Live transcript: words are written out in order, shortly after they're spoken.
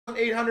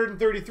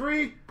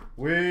833.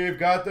 We've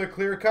got the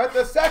clear cut,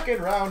 the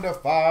second round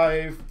of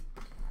 5.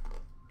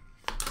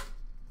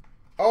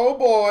 Oh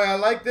boy, I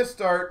like this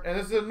start, and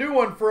this is a new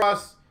one for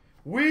us.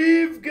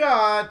 We've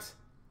got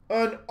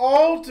an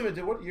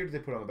ultimate. What year did they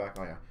put on the back?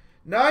 Oh yeah,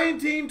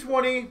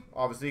 1920.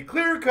 Obviously,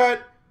 clear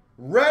cut,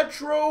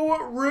 retro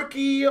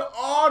rookie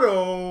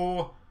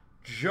auto,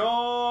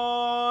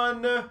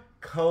 John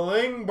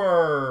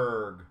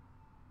Klingberg.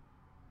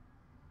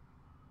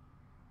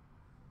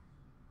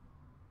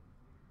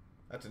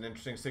 That's an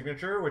interesting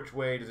signature. Which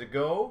way does it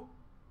go?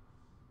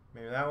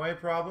 Maybe that way,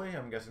 probably.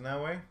 I'm guessing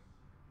that way.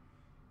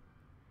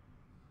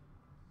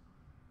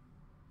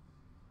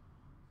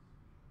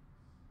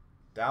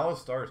 Dallas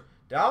Stars.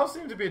 Dallas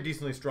seems to be a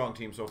decently strong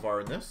team so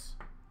far in this.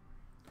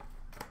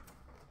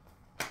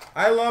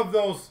 I love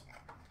those.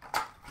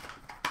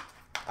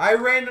 I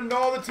randomed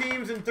all the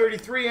teams in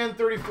 33 and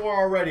 34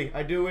 already.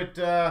 I do it.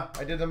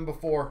 I did them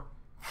before,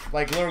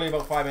 like literally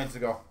about 5 minutes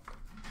ago.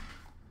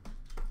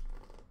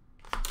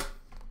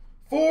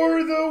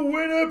 For the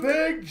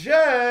Winnipeg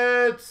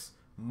Jets,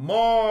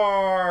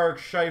 Mark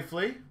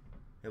Scheifele.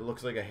 It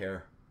looks like a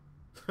hair.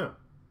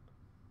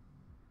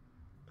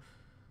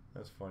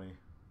 That's funny.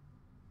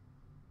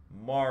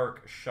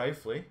 Mark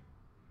Scheifele,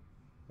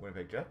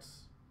 Winnipeg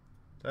Jets.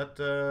 That,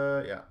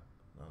 yeah,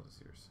 that was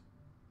yours.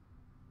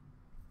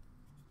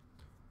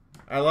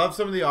 I love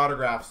some of the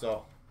autographs,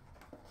 though.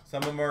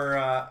 Some of them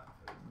are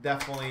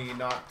definitely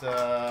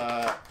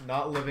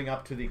not living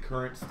up to the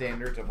current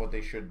standards of what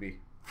they should be.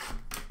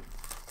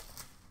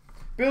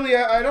 Billy,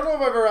 I don't know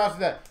if I've ever asked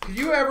you that. Could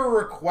you ever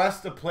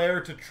request a player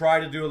to try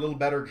to do a little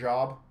better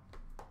job?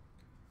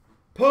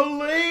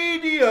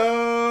 Palladium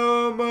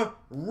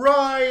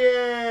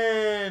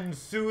Ryan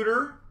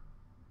Suter,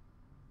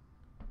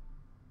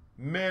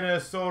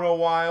 Minnesota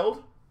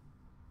Wild.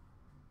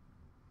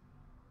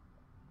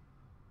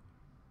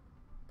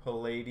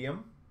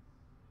 Palladium.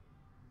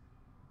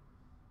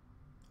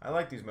 I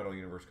like these Metal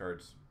Universe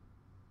cards.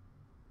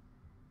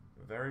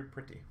 Very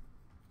pretty.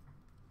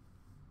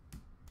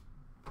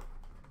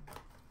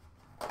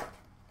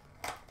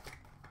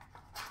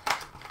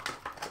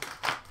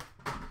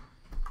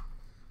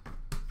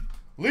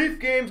 Leaf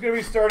game's going to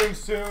be starting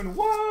soon.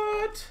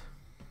 What?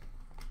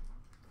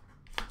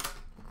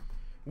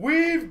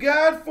 We've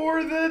got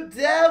for the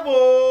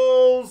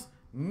Devils,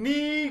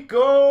 Nico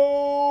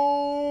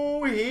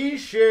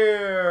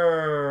Hischier.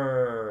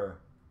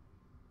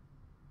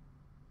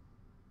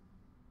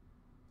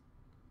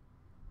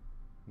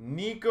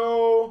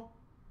 Nico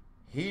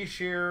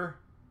Hischier,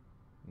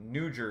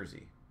 New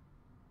Jersey.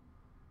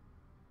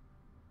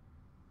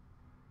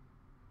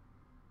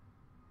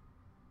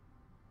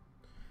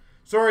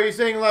 So are you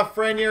saying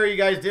Lafreniere, you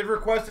guys did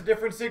request a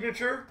different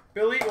signature,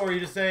 Billy? Or are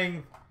you just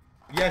saying,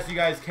 yes, you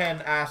guys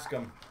can ask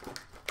them?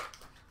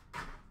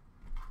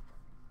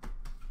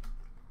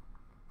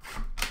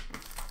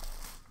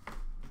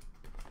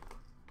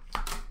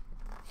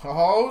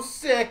 Oh,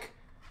 sick.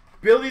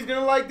 Billy's going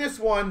to like this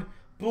one.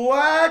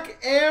 Black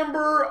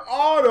Amber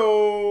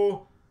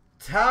Auto,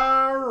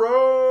 Taro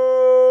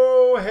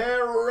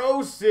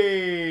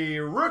Hirose.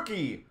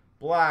 Rookie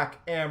Black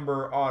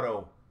Amber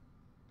Auto,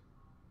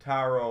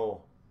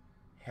 Taro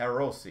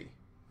Hirose.